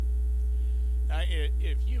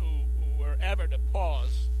if you were ever to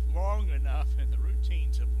pause long enough in the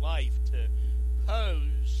routines of life to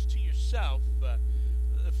pose to yourself the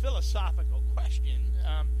philosophical question,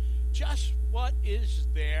 just what is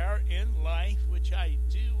there in life which I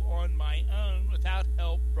do on my own without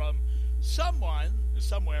help from someone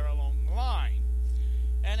somewhere along the line?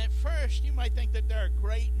 And at first, you might think that there are a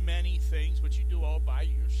great many things which you do all by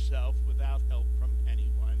yourself without help from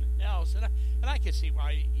anyone else. And I can see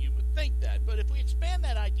why you would think that. But if we expand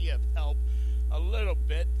that idea of help a little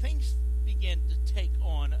bit, things begin to take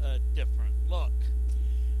on a different look.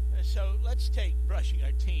 So let's take brushing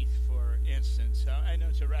our teeth, for instance. I know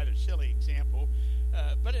it's a rather silly example,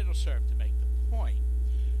 but it'll serve to make the point.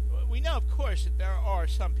 We know, of course, that there are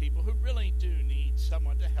some people who really do need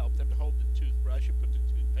someone to help them to hold the toothbrush or put the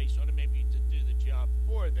toothpaste on it, maybe to do the job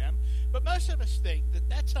for them. But most of us think that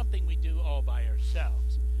that's something we do all by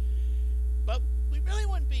ourselves. But we really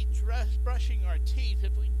wouldn't be brushing our teeth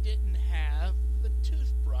if we didn't have the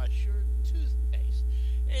toothbrush or toothpaste.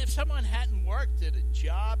 If someone hadn't worked at a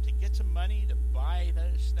job to get some money to buy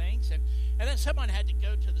those things, and then someone had to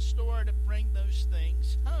go to the store to bring those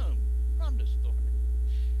things home from the store.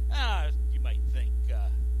 You might think,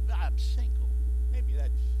 I'm single. Maybe that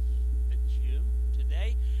fits you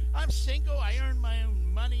today. I'm single, I earn my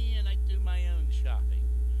own money, and I do my own shopping.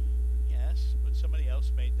 Yes, but somebody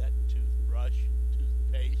else made that toothbrush,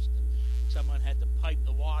 toothpaste, and someone had to pipe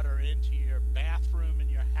the water into your bathroom in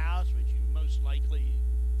your house, which you most likely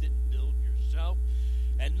didn't build yourself.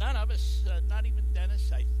 And none of us, not even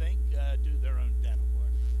dentists, I think, do their own dental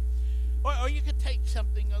work. Or you could take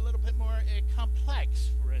something a little bit more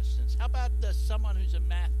complex, for instance. How about someone who's a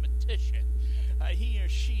mathematician? He or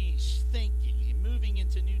she's thinking, moving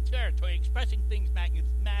into new territory, expressing things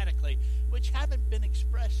mathematically, which haven't been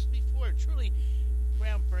expressed before. Truly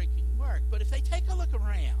groundbreaking work. But if they take a look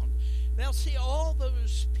around, they'll see all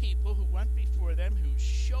those people who went before them, whose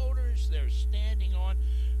shoulders they're standing on,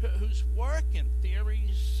 whose work and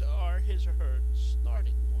theories are his or her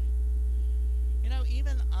starting point. You know,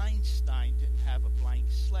 even Einstein didn't have a blank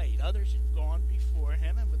slate. Others have gone before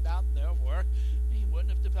him, and without their work, he wouldn't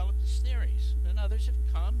have developed his theories. And others have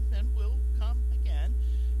come and will come again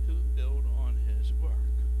who build on his work.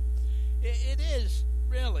 It is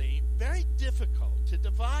really very difficult to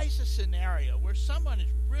devise a scenario where someone is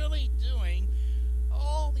really doing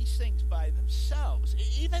all these things by themselves.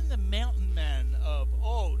 Even the mountain men of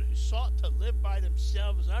old, who sought to live by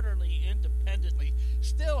themselves utterly independently,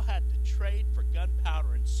 still had to trade for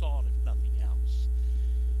gunpowder and salt, if nothing else.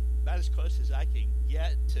 About as close as I can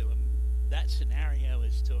get to that scenario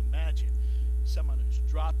is to imagine someone who's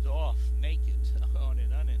dropped off naked on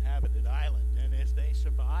an uninhabited island. And if they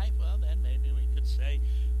survive, well, then maybe we could say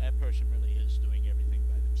that person really is doing everything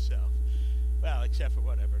by themselves. Well, except for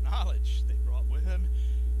whatever knowledge they brought with them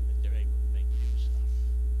that they're able to make use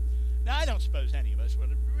of. Now, I don't suppose any of us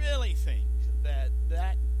would really think that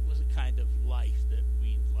that was a kind of life that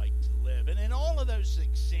we'd like to live. And in all of those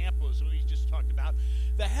examples that we just talked about,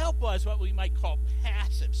 the help was what we might call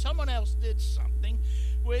passive. Someone else did something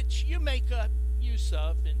which you make use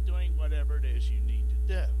of in doing whatever it is you need to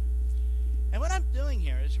do. And what I'm doing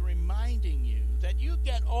here is reminding you that you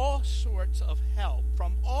get all sorts of help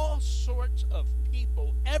from all sorts of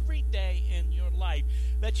people every day in your life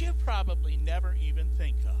that you probably never even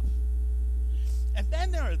think of. And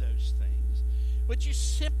then there are those things which you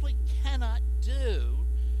simply cannot do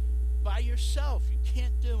by yourself. You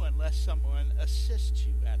can't do unless someone assists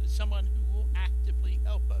you at it, someone who will actively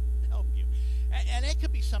help you. And it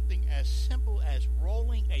could be something as simple as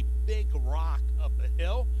rolling a big rock up a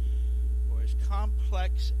hill, or as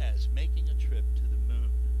complex as making a trip to the moon.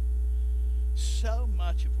 So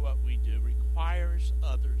much of what we do requires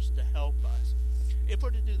others to help us, if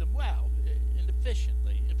we're to do them well and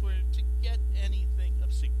efficiently, if we're to get anything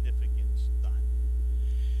of significance done.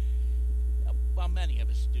 While many of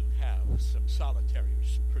us do have some solitary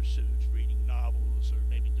pursuits, reading novels or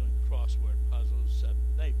maybe doing crossword puzzles,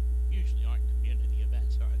 they usually aren't community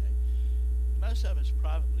events, are they? Most of us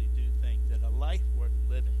probably do think that a life worth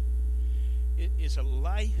living is a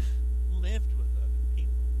life lived with other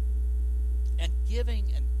people. And giving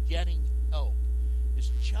and getting help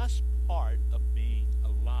is just part of being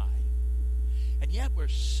alive. And yet we're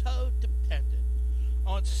so dependent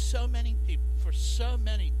on so many people for so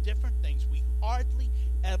many different things, we hardly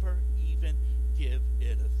ever even give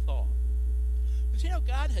it a thought. Because,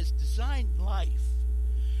 God has designed life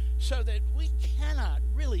so that we cannot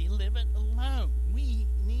really live it alone. We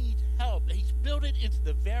need help. He's built it into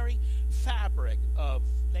the very fabric of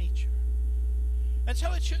nature. And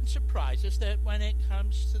so it shouldn't surprise us that when it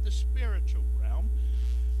comes to the spiritual realm,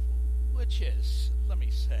 which which is, let me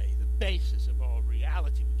say, the basis of all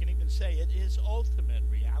reality. We can even say it is ultimate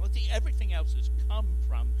reality. Everything else has come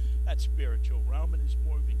from that spiritual realm and is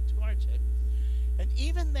moving towards it. And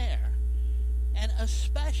even there, and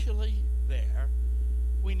especially there,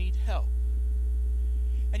 we need help.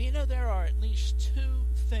 And you know, there are at least two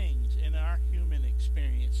things in our human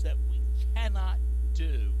experience that we cannot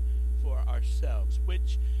do for ourselves,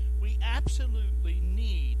 which we absolutely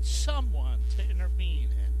need someone to intervene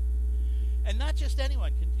in. And not just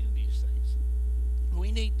anyone can do these things.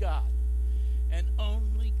 We need God, and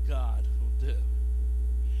only God will do.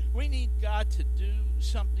 We need God to do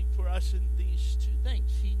something for us in these two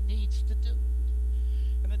things. He needs to do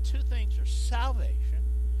it. And the two things are salvation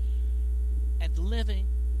and living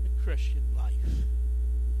the Christian life.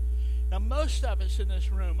 Now, most of us in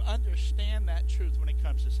this room understand that truth when it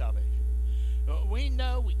comes to salvation. We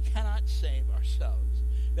know we cannot save ourselves,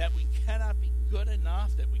 that we cannot be good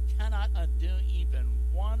enough, that we cannot undo even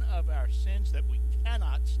one of our sins, that we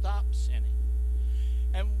cannot stop sinning.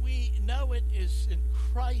 And we know it is in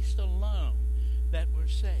Christ alone that we're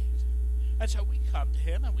saved. And so we come to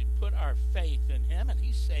him and we put our faith in him and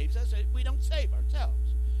he saves us. We don't save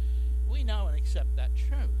ourselves. We know and accept that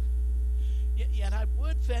truth. Yet I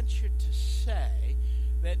would venture to say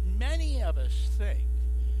that many of us think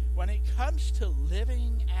when it comes to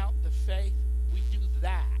living out the faith, we do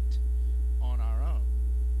that on our own,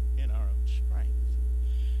 in our own strength.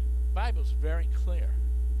 The Bible's very clear.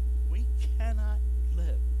 We cannot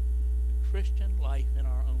live the Christian life in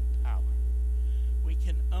our own power. We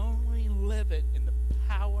can only live it in the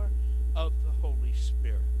power of the Holy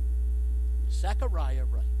Spirit. Zechariah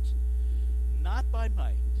writes, "Not by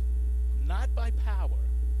might, not by power,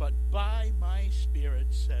 but by my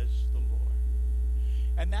Spirit, says the Lord."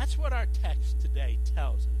 And that's what our text today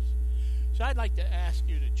tells us. So I'd like to ask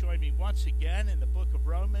you to join me once again in the book of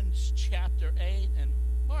Romans, chapter 8, and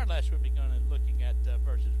more or less we'll be going to looking at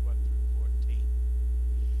verses 1 through 14.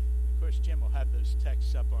 Of course, Jim will have those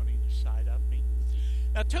texts up on either side of me.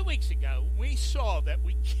 Now, 2 weeks ago, we saw that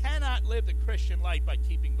we cannot live the Christian life by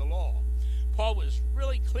keeping the law. Paul was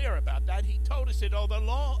really clear about that. He told us that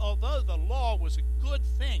although the law was a good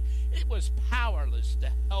thing, it was powerless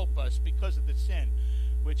to help us because of the sin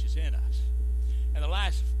which is in us. And the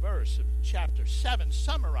last verse of chapter 7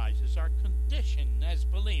 summarizes our condition as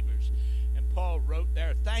believers. And Paul wrote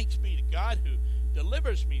there, "Thanks be to God who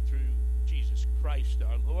delivers me through Jesus Christ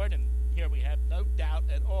our Lord." And here we have no doubt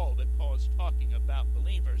at all that Paul is talking about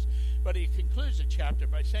believers. But he concludes the chapter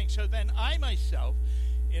by saying, "So then I myself,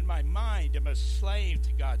 in my mind, am a slave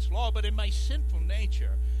to God's law, but in my sinful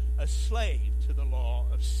nature, a slave to the law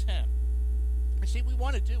of sin." You see, we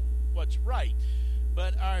want to do what's right,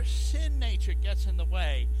 but our sin nature gets in the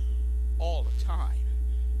way all the time.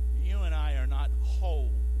 You and I are not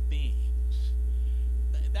whole beings.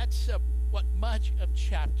 That's what much of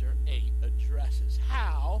chapter 8 addresses.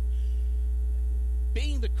 How,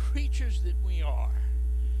 being the creatures that we are,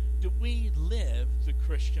 do we live the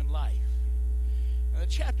Christian life? Now, the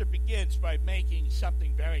chapter begins by making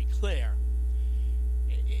something very clear.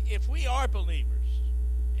 If we are believers,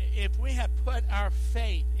 if we have put our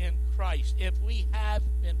faith in Christ, if we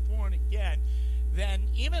have been born again, then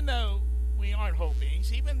even though we aren't whole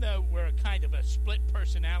beings, even though we're a kind of a split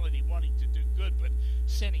personality wanting to do good but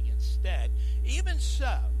sinning instead, even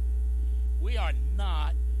so, we are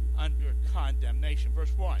not under condemnation.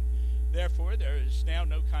 Verse 1, "Therefore there is now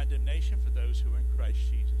no condemnation for those who are in Christ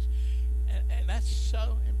Jesus." And that's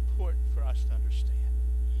so important for us to understand.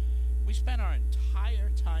 We spent our entire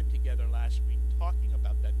time together last week talking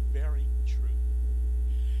about that very truth.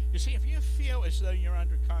 You see, if you feel as though you're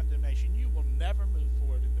under condemnation, you will never move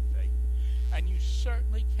forward in the faith. And you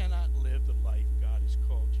certainly cannot live the life God has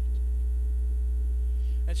called you to.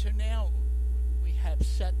 And so now we have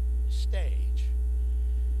set the stage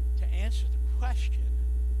to answer the question,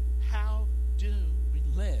 how do we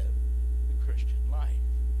live the Christian life?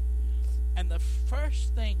 And the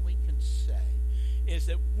first thing we can say is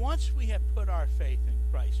that once we have put our faith in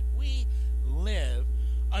Christ, we live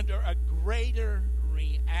under a greater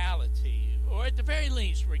reality, or at the very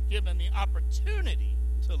least, we're given the opportunity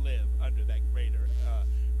to live under that greater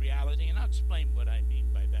reality. And I'll explain what I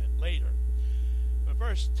mean by that later. But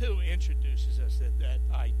verse 2 introduces us that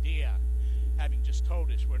idea. Having just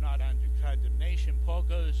told us we're not under condemnation, Paul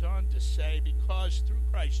goes on to say, because through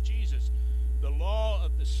Christ Jesus, the law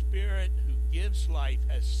of the Spirit who gives life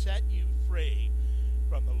has set you free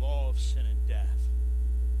from the law of sin and death.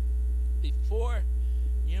 Before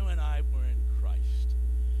you and I were in Christ,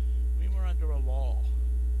 we were under a law.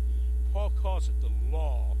 Paul calls it the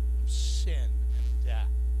law of sin and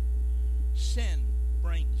death. Sin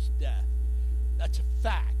brings death.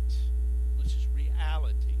 fact. This is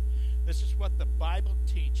reality. This is what the Bible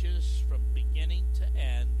teaches from beginning to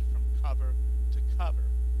end, from cover to cover.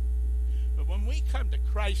 But when we come to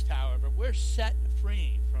Christ, however, we're set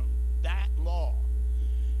free from that law.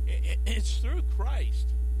 It's through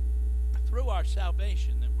Christ, through our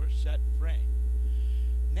salvation, that we're set free.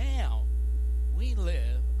 Now, we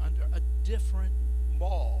live under a different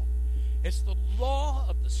law. It's the law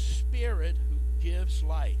of the Spirit who gives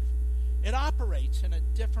life. It operates in a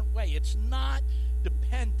different way. It's not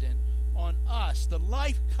dependent on us. The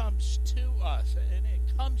life comes to us, and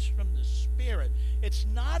it comes from the Spirit. It's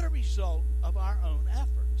not a result of our own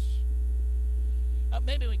efforts.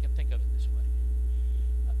 Maybe we can think of it this way.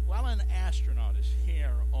 While an astronaut is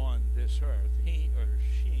here on this earth, he or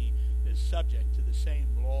she is subject to the same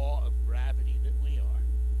law of gravity that we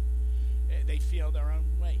are. They feel their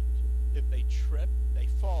own weight. If they trip, they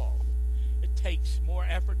fall. It takes more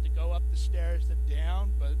effort to go up the stairs than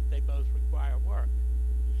down, but they both require work.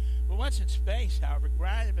 But once in space, however,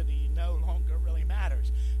 gravity no longer really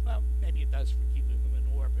matters. Well, maybe it does for keeping them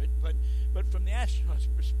in orbit, but from the astronaut's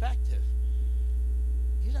perspective,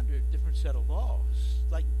 he's under a different set of laws,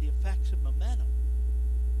 like the effects of momentum.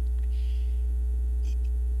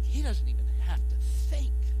 He doesn't even have to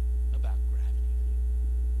think about gravity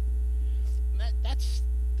anymore. That's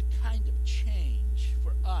the kind of change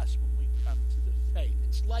for us when we come to the faith.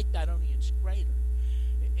 It's like that, only it's greater.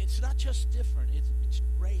 It's not just different, it's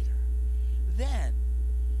greater. Then,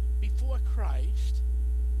 before Christ,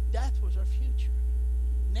 death was our future.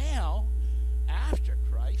 Now, after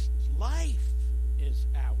Christ, life is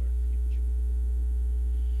our future.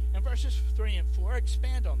 And verses 3 and 4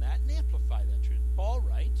 expand on that and amplify that truth. Paul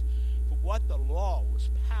writes, "For what the law was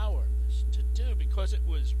powerless to do because it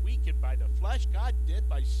was weakened by the flesh, God did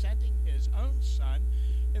by sending his own Son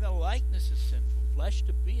in the likeness of sinful flesh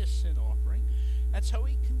to be a sin offering. And so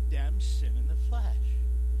he condemns sin in the flesh."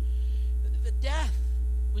 The death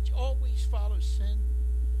which always follows sin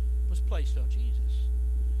was placed on Jesus.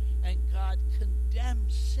 And God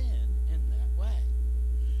condemns sin in that way.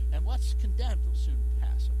 And what's condemned will soon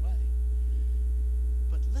pass away.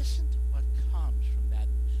 But listen to what comes from that.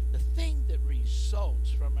 The thing that results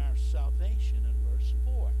from our salvation in verse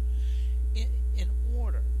 4. In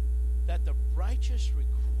order that the righteous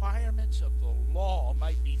requirements of the law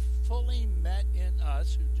might be fully met in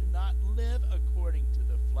us who do not live according to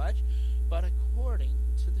the flesh, but according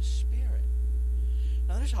to the Spirit.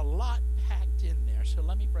 Now there's a lot packed in there, so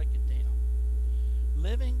let me break it down.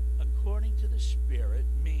 Living according to the Spirit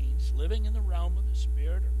means living in the realm of the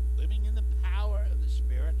Spirit, or living in the power of the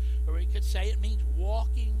Spirit, or we could say it means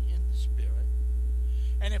walking in the Spirit.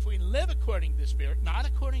 And if we live according to the Spirit, not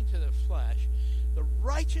according to the flesh, the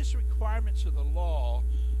righteous requirements of the law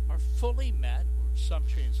are fully met, or some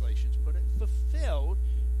translations put it, fulfilled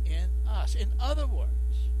in us. In other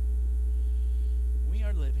words, we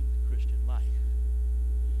are living the Christian life.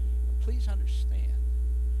 Now, please understand,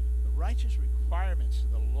 the righteous requirements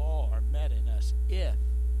of the law are met in us if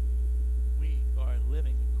we are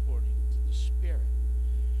living according to the Spirit.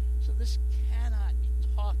 So this cannot be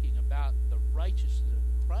talking about the righteousness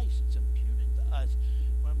of Christ. It's imputed to us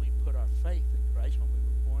when we put our faith in Christ, when we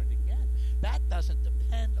were born again. That doesn't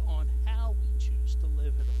depend on how we choose to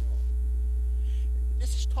live at all.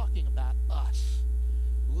 This is talking about us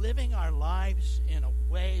living our lives in a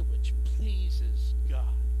way which pleases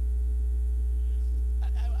God.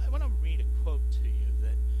 I want to read a quote to you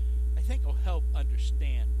that I think will help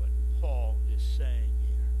understand what Paul is saying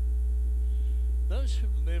here. Those who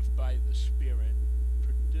live by the Spirit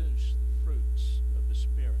produce the fruits of the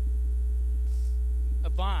Spirit. A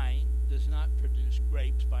vine does not produce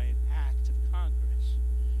grapes by an act of Congress.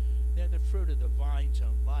 They're the fruit of the vine's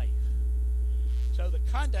own life. So the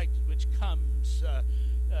conduct which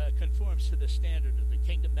conforms to the standard of the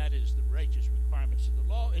kingdom, that is the righteous requirements of the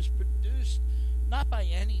law, is produced not by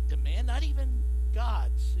any demand, not even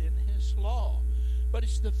God's in his law, but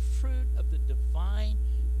it's the fruit of the divine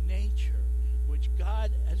nature which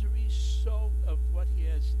God, as a result of what he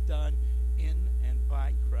has done in and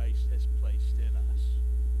by Christ, has placed in us.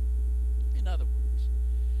 In other words,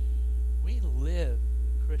 we live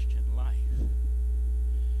the Christian life.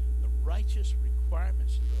 The righteous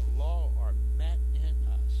requirements of the law are met in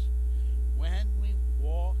us when we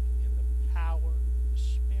walk in the power of the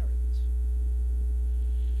Spirit.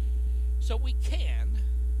 So we can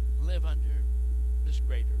live under this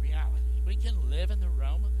greater reality. We can live in the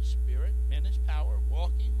realm of the Spirit, in his power,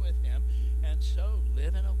 walking with him, and so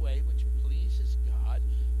live in a way which pleases God,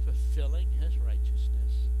 fulfilling his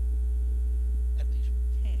righteousness. At least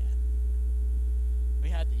we can. We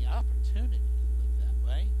had the opportunity to live that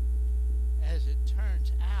way. As it turns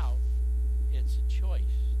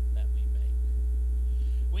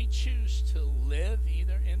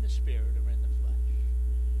spirit are in the flesh.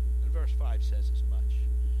 And verse 5 says as much.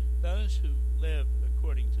 Those who live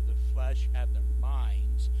according to the flesh have their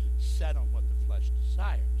minds set on what the flesh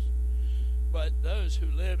desires. But those who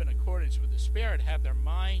live in accordance with the Spirit have their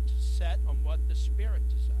mind set on what the Spirit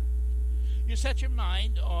desires. You set your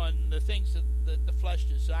mind on the things that the flesh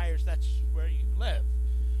desires, that's where you live.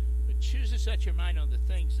 But choose to set your mind on the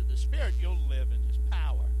things of the Spirit, you'll live in His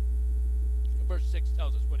power. Verse 6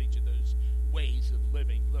 tells us what each of those ways of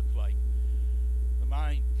living look like. The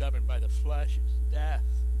mind governed by the flesh is death,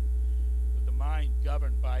 but the mind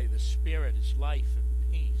governed by the Spirit is life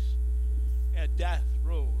and peace. And death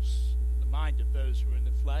rules the mind of those who are in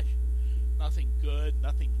the flesh. Nothing good,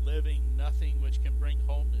 nothing living, nothing which can bring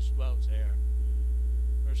wholeness dwells there.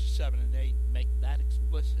 Verses 7 and 8 make that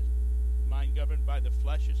explicit. The mind governed by the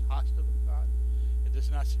flesh is hostile to God. It does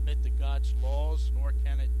not submit to God's laws, nor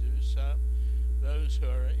can it do so. Those who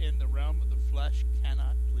are in the realm of the flesh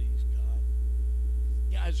cannot please God.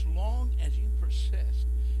 Yeah, as long as you persist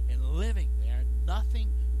in living there, nothing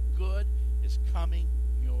good is coming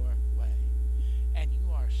your way. And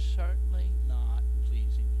you are certainly not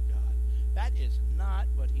pleasing to God. That is not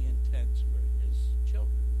what He intends for His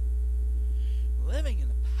children. Living in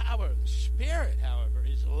the power of the Spirit, however,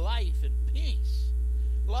 is life and peace.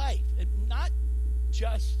 Life, and not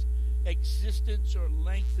just existence or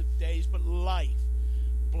length of days, but life,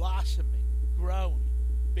 blossoming, growing,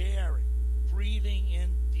 bearing, breathing in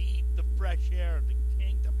deep the fresh air of the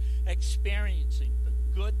kingdom, experiencing the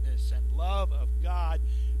goodness and love of God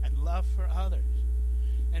and love for others.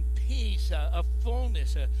 And peace, a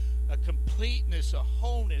fullness, a completeness, a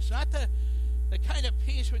wholeness, not the kind of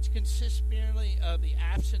peace which consists merely of the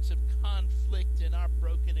absence of conflict in our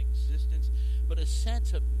broken existence, but a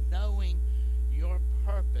sense of knowing your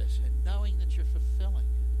purpose and knowing that you're fulfilling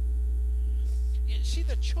it. You see,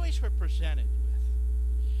 the choice we're presented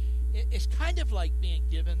with is kind of like being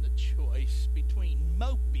given the choice between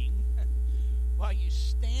moping while you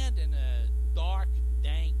stand in a dark,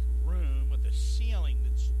 dank room with a ceiling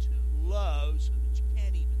that's too low so that you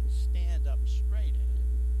can't even stand up straight in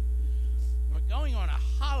it, or going on a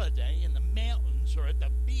holiday in the mountains or at the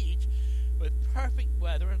beach with perfect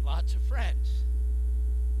weather and lots of friends.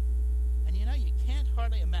 And you know, you can't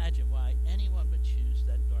hardly imagine why anyone would choose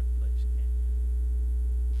that dark place, can you?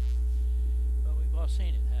 But we've all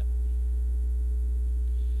seen it, haven't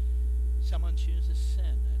we? Someone chooses sin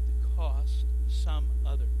at the cost of some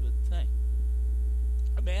other good thing.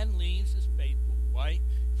 A man leaves his faithful wife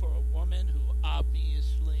for a woman who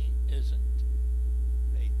obviously isn't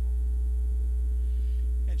faithful.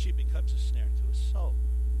 And she becomes a snare to his soul.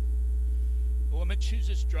 A woman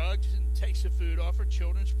chooses drugs and takes the food off her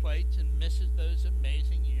children's plates and misses those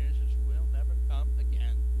amazing years which will never come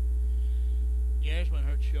again. Years when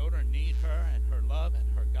her children need her and her love and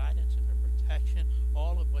her guidance and her protection,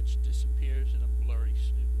 all of which disappears in a blurry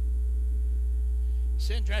stupor.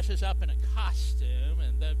 Sin dresses up in a costume,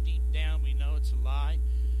 and though deep down we know it's a lie,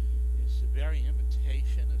 it's the very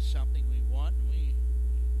imitation of something we want, and we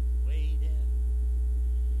wade in.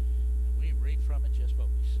 And we reap from it just what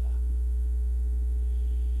we sow.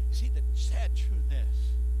 You see, the sad truth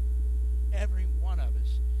is, every one of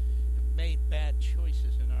us have made bad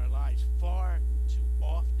choices in our lives far too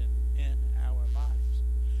often in our lives.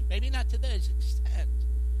 Maybe not to this extent,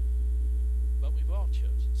 but we've all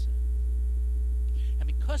chosen sin. And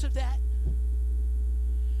because of that,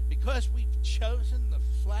 because we've chosen the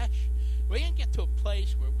flesh, we can get to a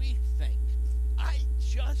place where we think, I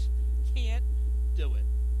just can't do it.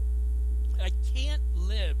 I can't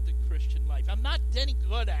live the Christian life. I'm not any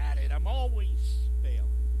good at it. I'm always failing.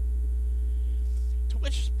 To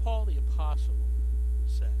which Paul the Apostle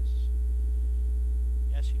says,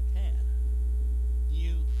 yes, you can.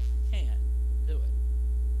 You can do it.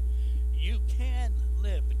 You can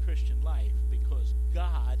live the Christian life because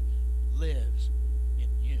God lives in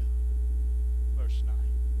you. Verse 9.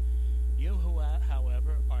 You,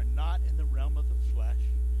 however, are not in the realm of the flesh,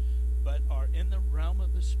 but are in the realm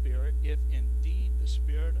of the Spirit, if indeed the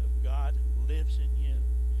Spirit of God lives in you.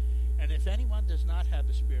 And if anyone does not have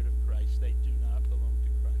the Spirit of Christ, they do not belong to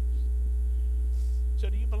Christ. So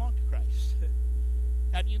do you belong to Christ?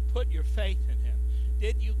 Have you put your faith in Him?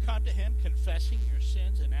 Did you come to Him confessing your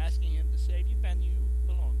sins and asking Him to save you? Then you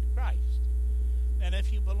belong to Christ. And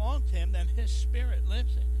if you belong to Him, then His Spirit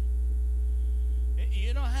lives in you.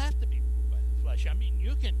 You don't have to be ruled by the flesh. I mean,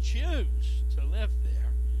 you can choose to live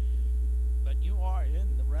there, but you are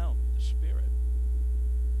in the realm of the Spirit.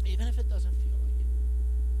 Even if it doesn't feel like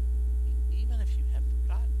it. Even if you have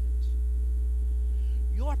forgotten it.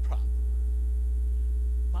 Your problem,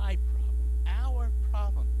 my problem, our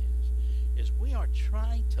problem is we are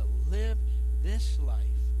trying to this life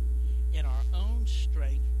in our own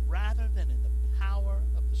strength rather than in the power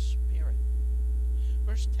of the Spirit.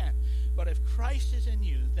 Verse 10, but if Christ is in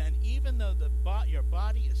you, then even though your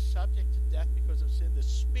body is subject to death because of sin, the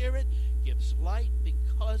Spirit gives light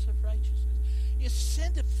because of righteousness.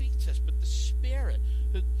 Sin defeats us, but the Spirit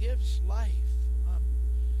who gives life,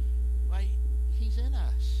 He's in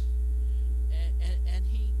us. And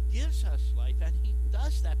He gives us life, and He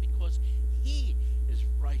does that because He is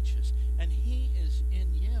righteous, and He is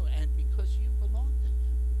in you, and because you belong to Him.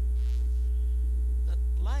 The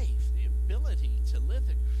life, the ability to live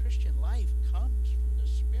the Christian life comes from the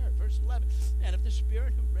Spirit. Verse 11, and if the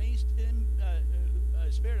Spirit who raised Him,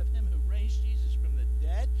 Spirit of Him who raised Jesus from the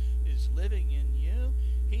dead is living in you,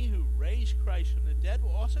 He who raised Christ from the dead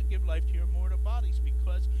will also give life to your mortal bodies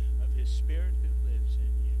because of His Spirit who lives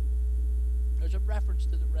in you. There's a reference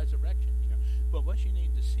to the resurrection here, but what you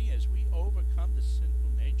need to see is we overcome the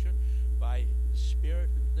sinful nature by the Spirit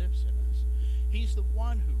who lives in us. He's the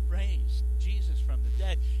one who raised Jesus from the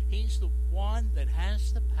dead. He's the one that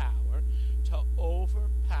has the power to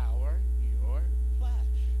overpower your flesh.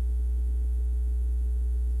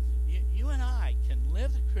 You and I can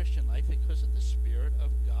live the Christian life because of the Spirit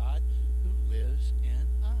of God who lives in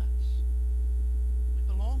us. We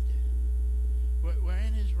belong to Him. We're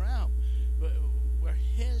in His realm, where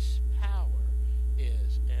His power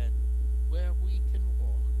is and where we can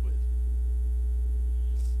walk with Him.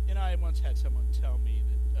 I once had someone tell me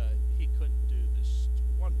that he couldn't do this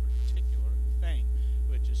one particular thing,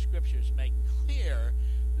 which the Scriptures make clear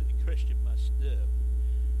that the Christian must do.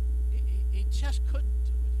 He just couldn't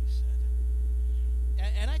do it, he said.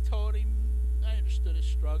 And I told him, I understood his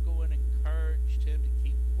struggle and encouraged him to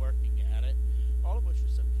keep working at it, all of which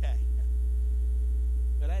was okay.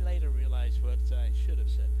 But I later realized what I should have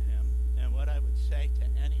said to him and what I would say to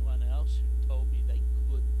anyone else who told me they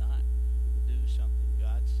could not do something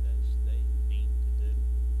God says they need to do.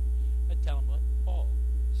 I'd tell them what Paul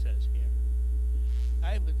says here.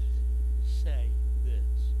 I would say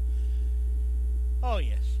this. Oh,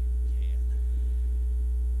 yes, you can.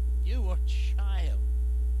 You are a child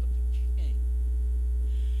of the King.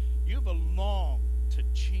 You belong to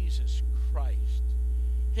Jesus Christ.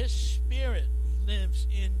 His Spirit lives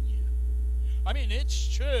in you. I mean, it's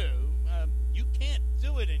true. You can't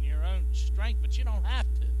do it in your own strength, but you don't have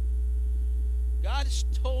to. God has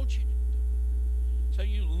told you to do it. So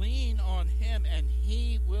you lean on Him, and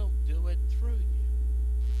He will do it through you.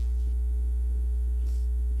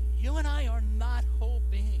 You and I are not whole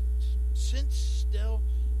beings. Sin still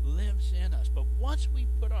lives in us. But once we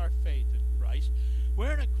put our faith in Christ,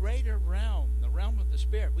 we're in a greater realm, the realm of the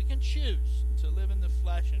Spirit. We can choose to live in the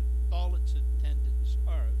flesh and all its attendant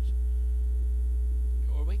sorrows.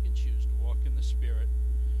 Or we can choose to walk in the Spirit.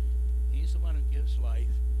 He's the one who gives life.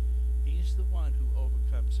 He's the one who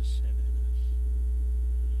overcomes the sin in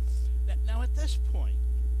us. Now at this point,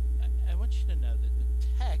 I want you to know that the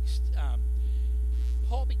text,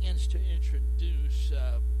 Paul begins to introduce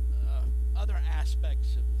other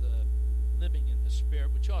aspects of the living in the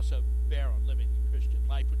Spirit, which also bear on living the Christian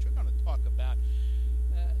life, which we're going to talk about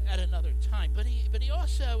at another time. But he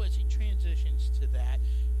also, as he transitions to that,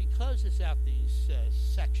 he closes out these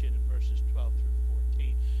section in verses 12 through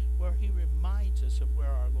 14, where he reminds us of where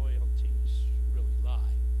our loyalties really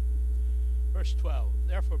lie. Verse 12,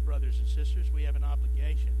 therefore, brothers and sisters, we have an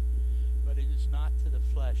obligation, but it is not to the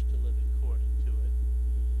flesh to live according to it.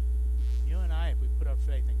 You and I, if we put our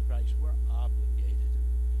faith in Christ, we're obligated,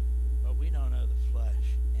 but we don't owe the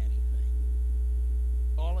flesh anything.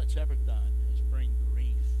 All it's ever done is bring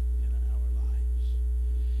grief in our lives.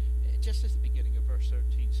 Just as the beginning of verse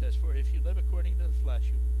 13 says, for if you live according to the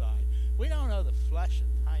flesh, you will die. We don't owe the flesh a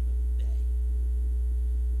time of day.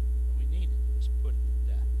 What we need to do is put it to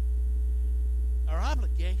death. Our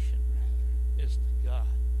obligation, rather, is to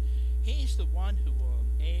God. He's the one who will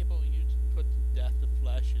enable you to put to death the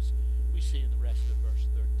flesh, as we see in the rest of verse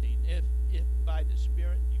 13. If by the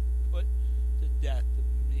Spirit you put to death the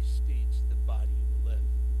misdeeds, the body will live.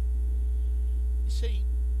 You see,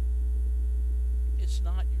 it's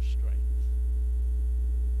not your strength.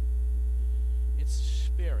 It's the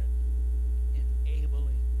Spirit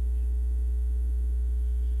enabling you.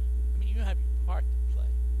 I mean, you have your part to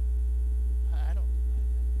play. I don't deny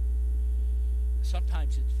that.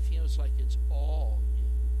 Sometimes it feels like it's all you.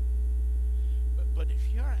 But if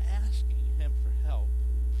you're asking Him for help,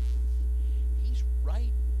 He's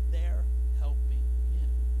right there helping you.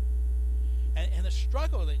 And the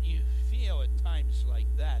struggle that you feel at times like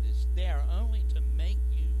that is there only to make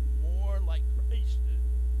you more like Christ,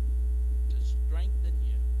 to strengthen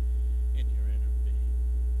you in your inner being.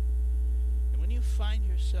 And when you find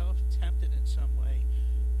yourself yourself tempted in some way,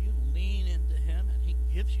 you lean into him and he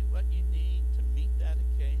gives you what you need to meet that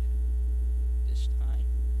occasion. This time,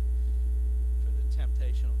 for the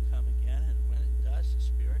temptation will come again, and when it does, the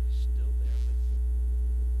Spirit is still there with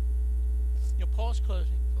you. Paul's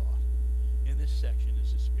closing thought in this section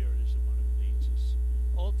is the Spirit is the one who leads us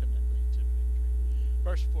ultimately to victory.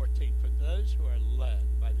 Verse 14, for those who are led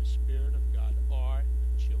by the Spirit of God are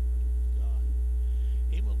the children of God.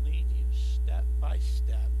 He will lead you step by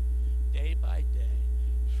step, day by day,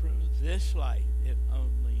 through this life if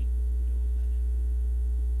only you'll let him.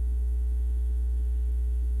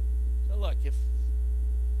 So look, if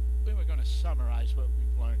we were going to summarize what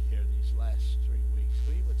we've learned here these last 3 weeks,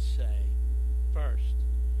 we would say, first,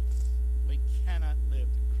 we cannot live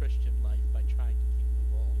the Christian life by trying to keep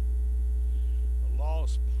the law. The law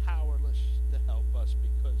is powerless to help us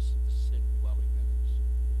because of the sin dwelling in us.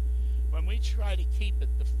 When we try to keep it,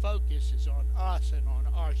 the focus is on us and on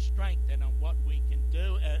our strength and on what we can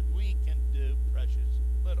do, and we can do precious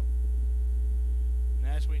little.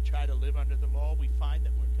 And as we try to live under the law, we find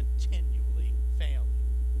that we're continually failing.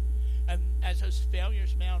 And as those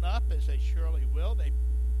failures mount up, as they surely will, they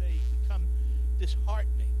become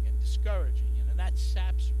disheartening and discouraging, and that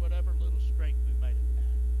saps whatever little strength we might have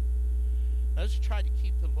had. Those who try to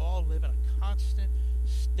keep the law live in a constant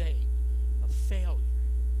state of failure.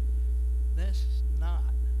 This is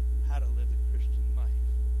not how to live the Christian life.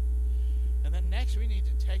 And then next we need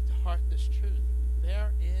to take to heart this truth.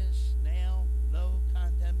 There is now no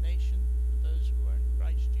condemnation for those who are in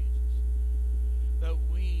Christ Jesus. Though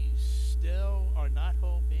we still are not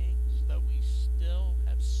whole beings, though we still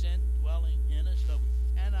have sin dwelling in us, though we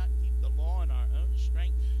cannot keep the law in our own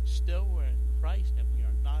strength, still we're in Christ and we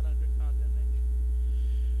are not under condemnation.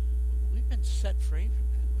 We've been set free from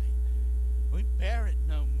that weight. We bear it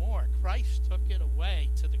no more. Christ took it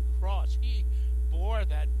away to the cross. He bore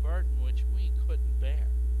that burden which we couldn't bear.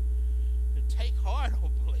 To take heart,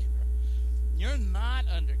 oh believer. You're not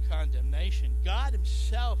under condemnation. God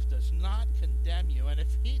himself does not condemn you. And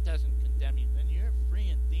if he doesn't condemn you, then you're free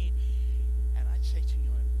indeed. And I'd say to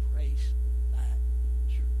you, embrace that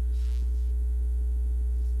truth.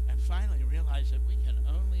 And finally, realize that we can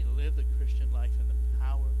only live the Christian life in the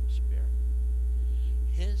power of the Spirit.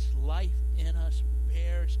 His life in us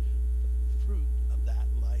bears the fruit of that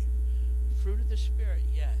life. The fruit of the Spirit,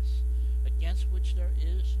 yes, against which there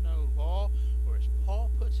is no law, or as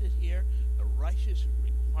Paul puts it here, the righteous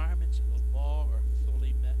requirements of the law are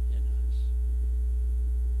fully met in us.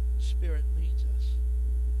 The Spirit leads us.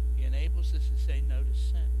 He enables us to say no to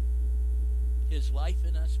sin. His life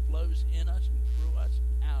in us flows in us and through us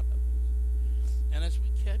and out of us. And as we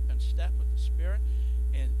keep in step with the Spirit,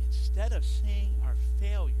 and instead of seeing our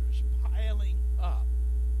failures piling up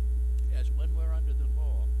as when we're under the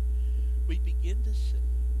law, we begin to see,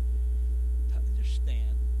 to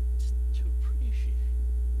understand, to appreciate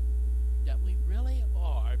that we really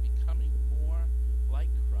are becoming more like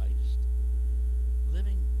Christ,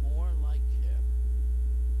 living more like him,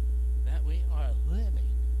 that we are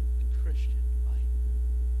living the Christian life.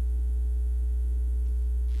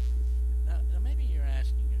 Now maybe you're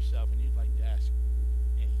asking yourself, and you'd like to ask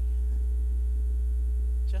me,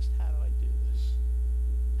 just how do I do this?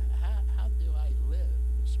 How do I live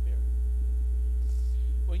in the Spirit?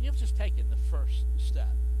 Well, you've just taken the first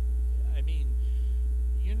step. I mean,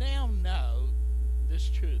 you now know this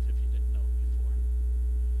truth if you didn't know it before.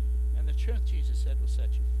 And the truth, Jesus said, will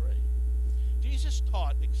set you free. Jesus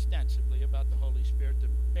taught extensively about the Holy Spirit to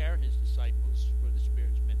prepare his disciples for the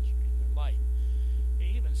Spirit's ministry in their life.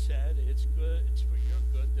 He even said, it's for your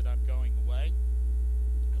good that I'm going away.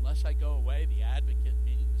 Unless I go away, the advocate,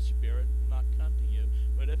 meaning the Spirit, will not come to you.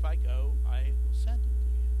 But if I go, I will send him to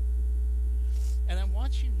you. And then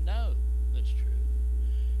once you know this truth,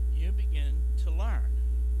 you begin to learn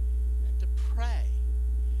and to pray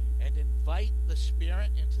and invite the Spirit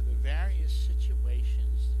into the various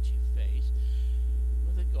situations that you face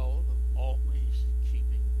with the goal of always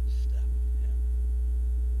keeping step with him.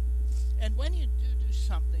 And when you do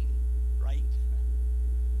something right,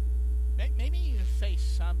 maybe you face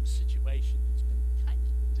some situation that's been kind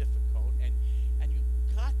of difficult, and you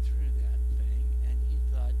got through that thing, and you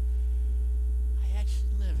thought, I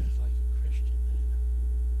actually live like a Christian then.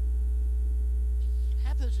 You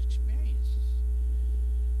have those experiences.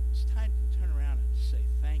 It's time to turn around and say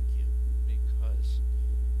thank you, because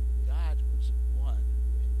God was the one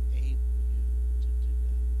who enabled you to do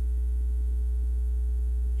that.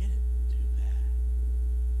 You didn't do that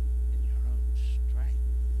in your own strength.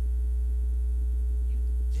 You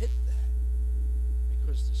did that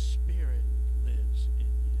because the Spirit lives in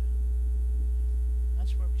you.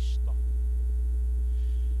 That's where we start.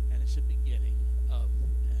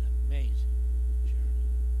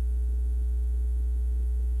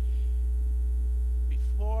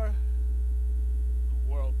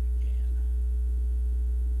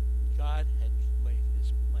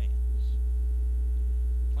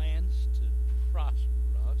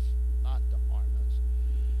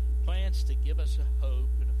 a hope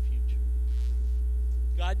and a future.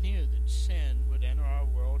 God knew that sin would enter our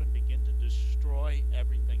world and begin to destroy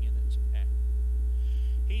everything in its path.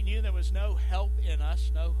 He knew there was no help in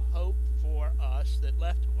us, no hope for us, that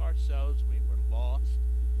left to ourselves we were lost,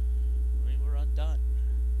 we were undone.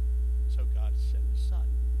 So God sent His Son.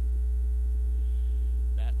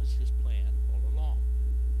 That was His plan all along.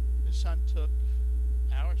 His Son took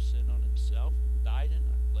our sin on Himself, died in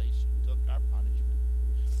our place, and took our punishment.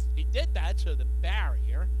 He did that so the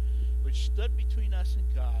barrier which stood between us and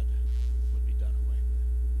God would be done away with.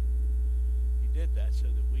 He did that so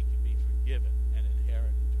that we could be forgiven and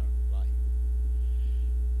inherit eternal life.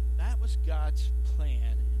 That was God's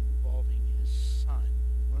plan involving His Son,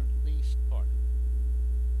 or at least part of it.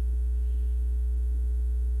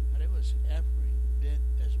 But it was every bit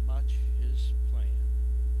as much His plan.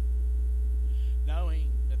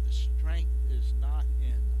 Knowing that the strength is not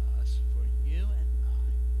in us for you and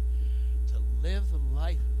I to live the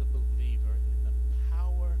life of the believer in the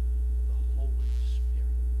power of the Holy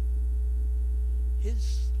Spirit.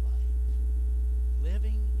 His life,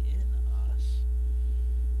 living